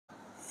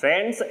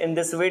Friends, in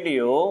this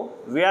video,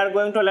 we are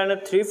going to learn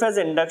a three-phase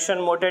induction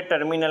motor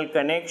terminal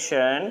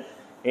connection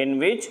in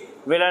which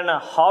we learn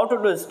how to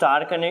do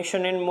star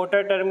connection in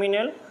motor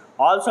terminal,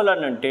 also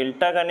learn a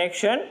delta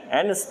connection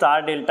and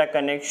star delta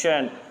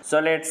connection. So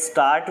let's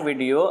start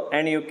video,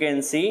 and you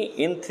can see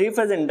in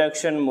three-phase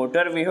induction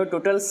motor we have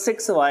total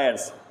 6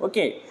 wires,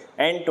 okay,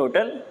 and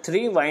total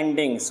 3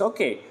 windings,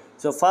 okay.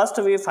 So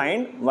first we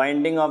find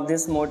winding of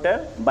this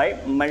motor by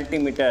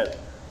multimeter.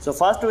 So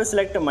first we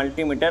select a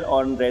multimeter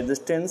on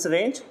resistance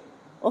range,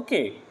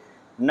 okay.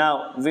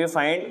 Now we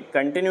find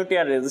continuity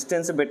or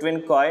resistance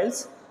between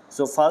coils.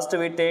 So first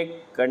we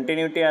take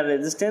continuity or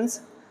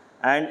resistance,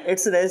 and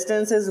its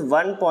resistance is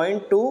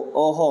 1.2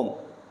 ohm,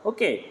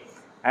 okay.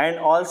 And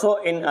also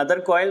in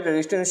other coil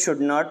resistance should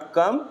not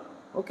come,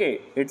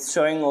 okay. It's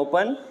showing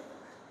open,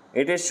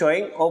 it is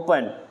showing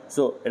open.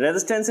 So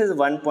resistance is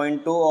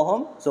 1.2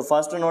 ohm. So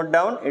first note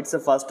down, it's the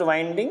first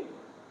winding.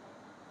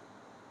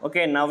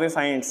 Okay, now we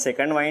find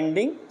second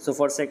winding. So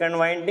for second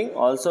winding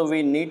also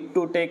we need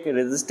to take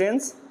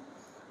resistance.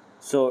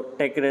 So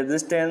take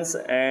resistance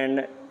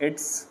and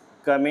it's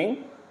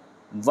coming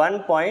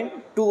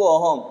 1.2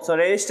 ohm. So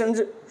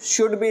resistance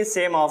should be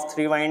same of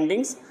 3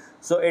 windings.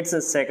 So it's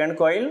a second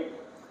coil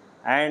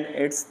and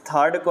it's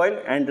third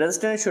coil, and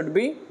resistance should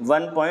be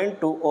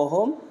 1.2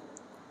 ohm.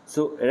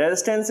 So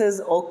resistance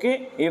is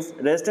okay. If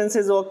resistance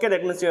is okay,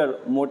 that means your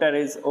motor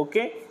is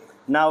okay.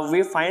 Now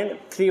we find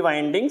 3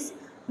 windings.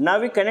 Now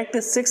we connect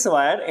 6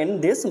 wire in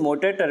this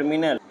motor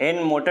terminal.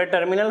 In motor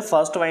terminal,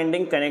 first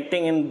winding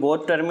connecting in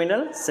both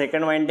terminal,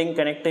 second winding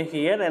connect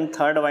here, and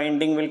third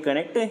winding will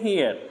connect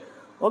here.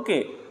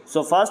 Okay,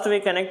 so first we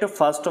connect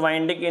first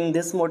winding in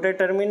this motor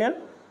terminal.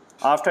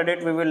 After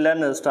that we will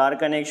learn star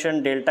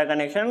connection, delta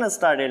connection and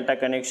star delta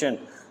connection.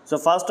 So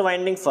first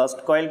winding,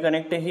 first coil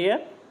connect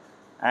here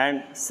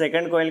and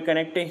second coil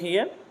connect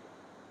here.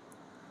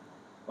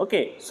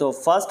 Okay, so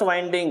first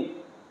winding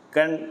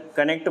can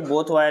connect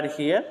both wire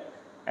here,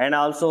 and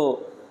also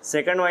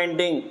second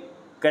winding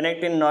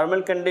connect in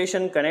normal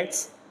condition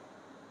connects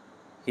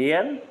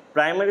here.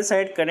 Primary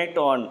side connect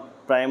on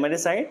primary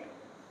side,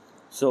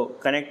 so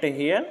connect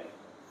here,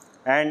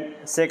 and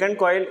second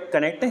coil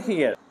connect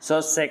here. So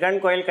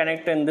second coil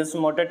connect in this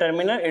motor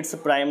terminal, it's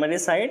primary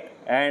side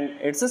and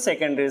it's a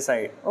secondary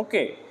side,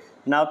 okay.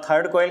 Now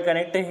third coil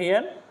connect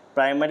here,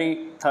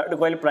 third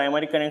coil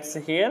primary connects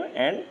here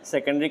and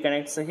secondary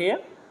connects here,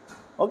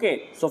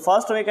 okay. So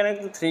first we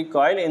connect the 3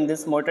 coil in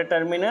this motor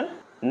terminal.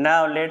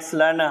 Now let's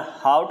learn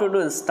how to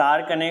do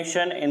star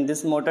connection in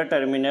this motor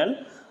terminal.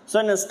 So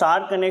in a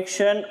star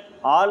connection,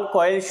 all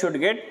coils should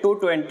get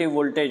 220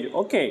 voltage,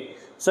 okay.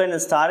 So in a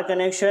star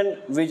connection,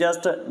 we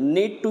just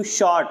need to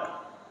short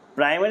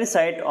primary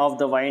side of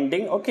the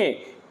winding,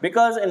 okay,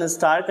 because in a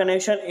star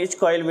connection each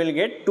coil will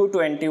get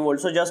 220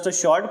 volts. So just a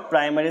short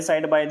primary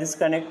side by this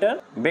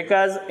connector,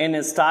 because in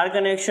a star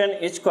connection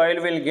each coil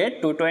will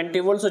get 220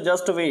 volts. So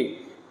just we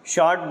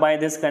short by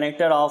this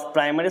connector of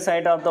primary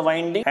side of the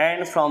winding,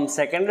 and from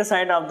secondary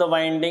side of the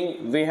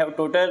winding we have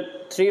total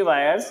 3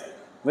 wires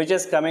which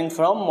is coming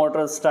from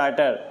motor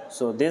starter.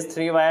 So these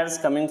 3 wires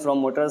coming from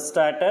motor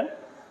starter.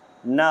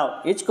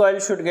 Now each coil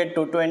should get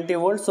 220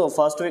 volts. So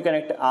first we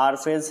connect R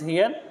phase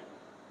here,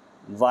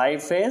 Y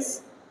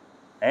phase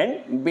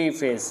and B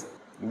phase,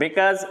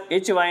 because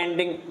each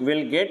winding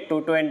will get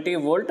 220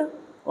 volt,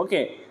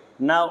 okay.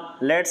 Now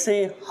let's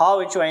see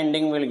how each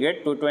winding will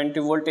get 220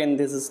 volt in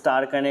this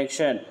star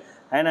connection.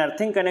 And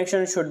earthing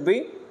connection should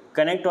be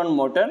connect on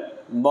motor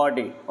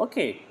body,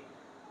 okay.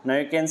 Now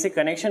you can see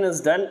connection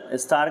is done,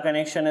 star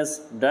connection is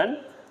done.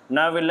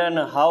 Now we learn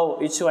how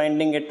each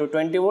winding get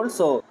 220 volts.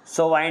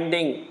 So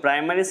winding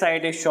primary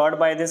side is short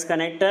by this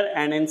connector,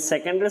 and in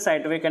secondary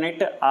side we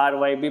connect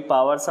RYB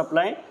power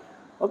supply,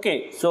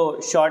 okay.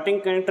 So shorting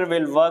connector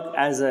will work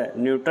as a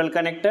neutral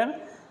connector,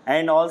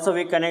 and also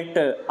we connect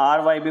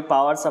RYB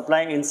power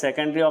supply in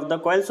secondary of the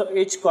coil. So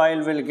each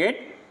coil will get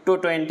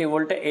 220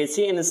 volt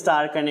AC in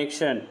star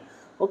connection,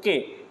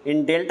 okay.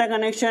 In delta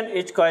connection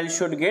each coil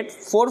should get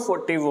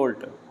 440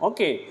 volt,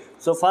 okay.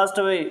 So first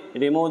we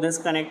remove this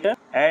connector,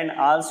 and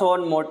also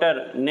on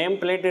motor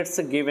nameplate it's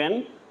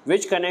given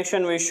which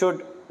connection we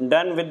should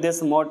done with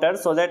this motor,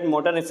 so that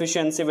motor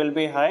efficiency will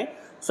be high.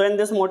 So in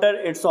this motor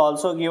it's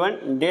also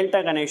given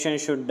delta connection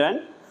should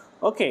done,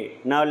 okay.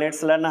 Now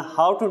let's learn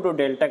how to do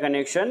delta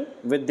connection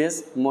with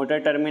this motor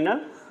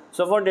terminal.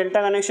 So for delta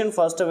connection,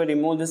 first we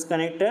remove this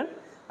connector,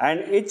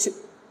 and each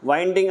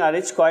winding or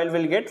each coil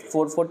will get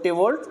 440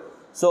 volts.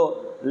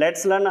 So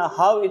let's learn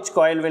how each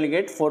coil will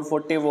get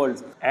 440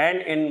 volts.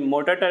 And in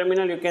motor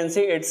terminal you can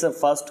see it's a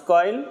first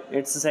coil,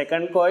 it's a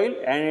second coil,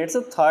 and it's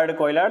a third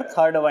coil or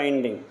third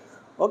winding,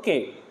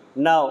 okay.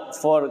 Now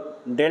for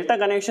delta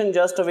connection,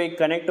 just we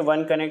connect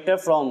one connector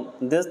from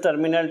this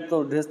terminal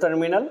to this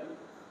terminal,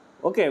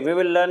 okay. We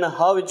will learn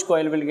how each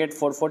coil will get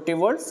 440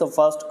 volts. So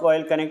first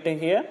coil connect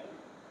here,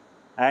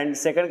 and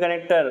second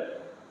connector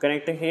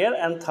connect here,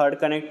 and third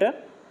connector,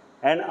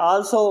 and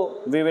also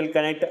we will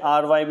connect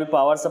RYB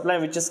power supply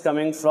which is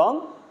coming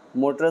from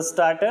motor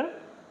starter.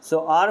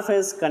 So R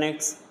phase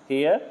connects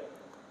here,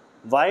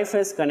 Y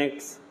phase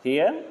connects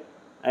here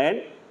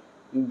and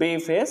B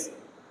phase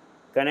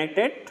connect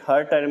at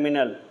third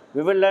terminal.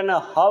 We will learn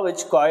how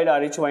each coil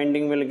or each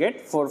winding will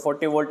get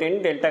 440 volt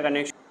in delta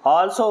connection.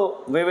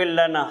 Also, we will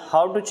learn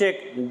how to check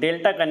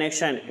delta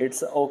connection.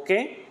 It's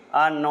okay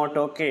or not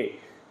okay.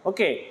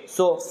 Okay,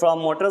 so from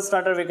motor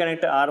starter we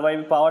connect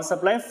RYB power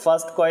supply,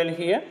 first coil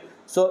here.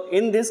 So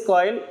in this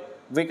coil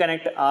we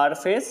connect R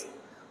phase.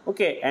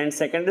 Okay, and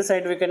secondary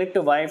side we connect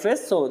to Y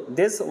phase. So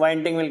this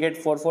winding will get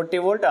 440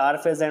 volt, R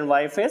phase and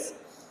Y phase.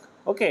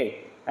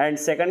 Okay, and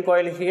second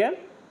coil here.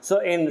 So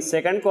in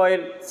second coil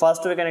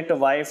first we connect to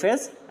Y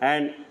phase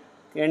and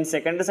in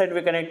secondary side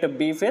we connect to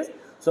B phase.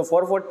 So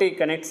 440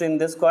 connects in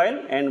this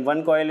coil and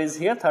one coil is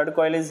here, third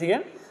coil is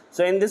here.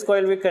 So in this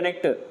coil we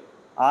connect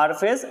R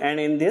phase and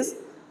in this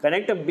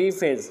connect B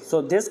phase.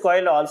 So this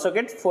coil also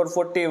gets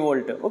 440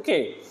 volt.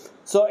 Okay.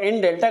 So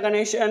in delta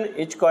connection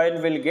each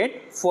coil will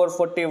get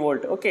 440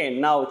 volt. Okay.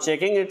 Now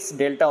checking its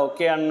delta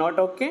okay or not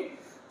okay.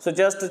 So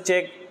just to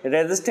check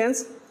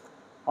resistance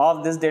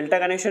of this delta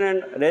connection,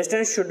 and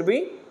resistance should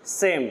be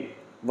same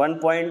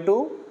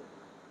 1.2,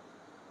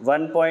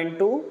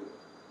 1.2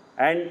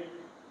 and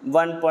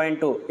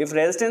 1.2. If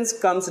resistance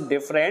comes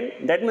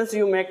different, that means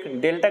you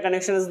make delta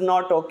connection is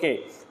not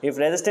okay. If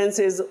resistance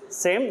is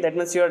same, that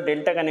means your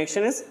delta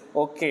connection is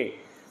okay.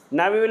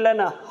 Now we will learn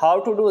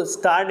how to do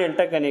star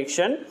delta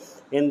connection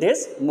in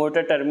this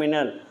motor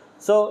terminal.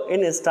 So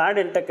in star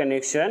delta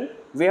connection,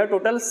 we have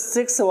total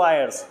 6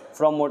 wires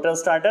from motor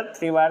starter,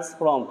 3 wires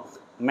from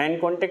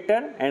main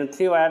contactor and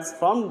 3 wires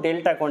from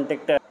delta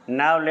contactor.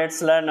 Now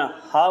let's learn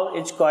how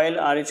each coil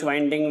or each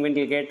winding will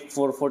get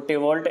 440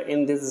 volt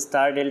in this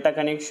star delta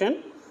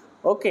connection.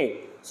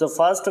 Okay, so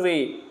first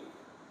we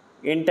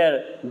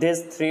enter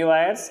these 3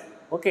 wires.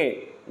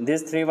 Okay,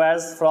 these 3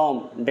 wires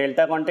from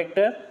delta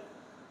contactor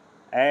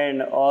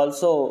and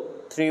also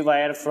 3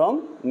 wire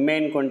from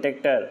main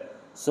contactor.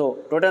 So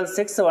total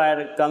 6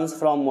 wire comes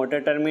from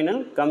motor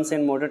terminal, comes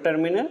in motor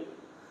terminal.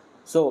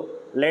 So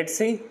let's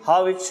see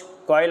how each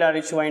coil or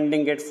each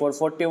winding get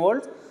 440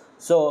 volts.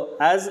 So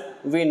as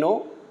we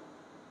know,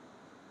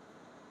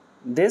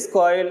 this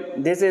coil,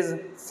 this is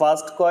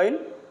first coil.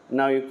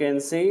 Now you can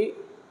see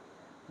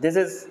this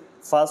is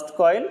first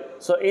coil.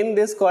 So in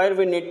this coil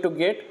we need to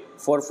get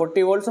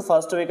 440 volts. So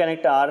first we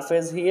connect R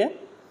phase here,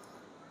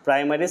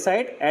 primary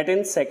side, and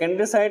in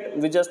secondary side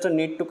we just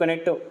need to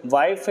connect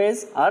Y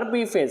phase or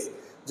B phase.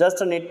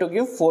 Just need to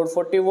give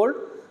 440 volt.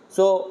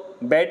 So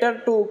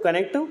better to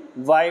connect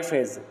Y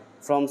phase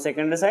from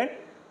secondary side.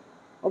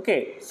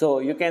 Okay, so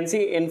you can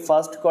see in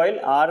first coil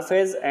R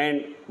phase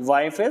and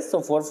Y phase.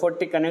 So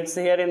 440 connects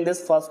here in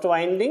this first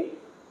winding.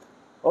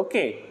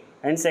 Okay,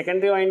 and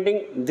secondary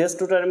winding these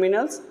two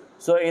terminals.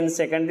 So in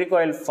secondary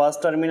coil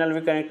first terminal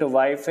we connect to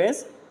Y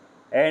phase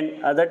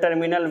and other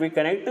terminal we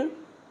connect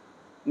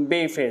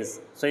B phase.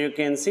 So you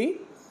can see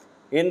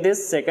in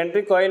this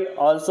secondary coil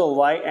also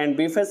Y and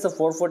B phase. So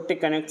 440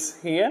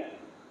 connects here.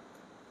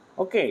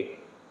 Okay,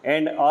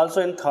 and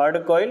also in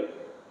third coil.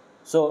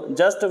 So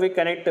just we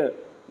connect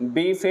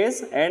B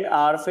phase and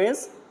R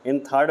phase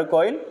in third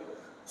coil.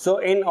 So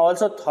in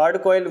also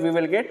third coil we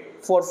will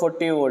get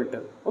 440 volt.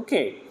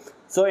 Okay.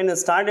 So in a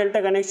star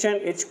delta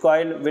connection each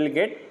coil will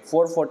get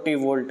 440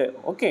 volt.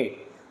 Okay.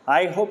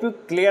 I hope you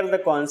clear the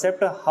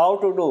concept how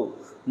to do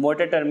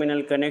motor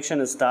terminal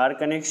connection, star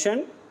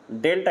connection,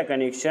 delta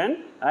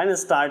connection and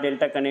star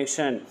delta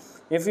connection.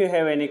 If you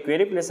have any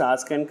query, please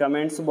ask in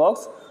comments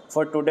box.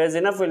 For today's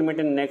enough. We'll meet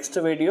in next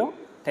video.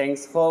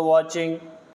 Thanks for watching.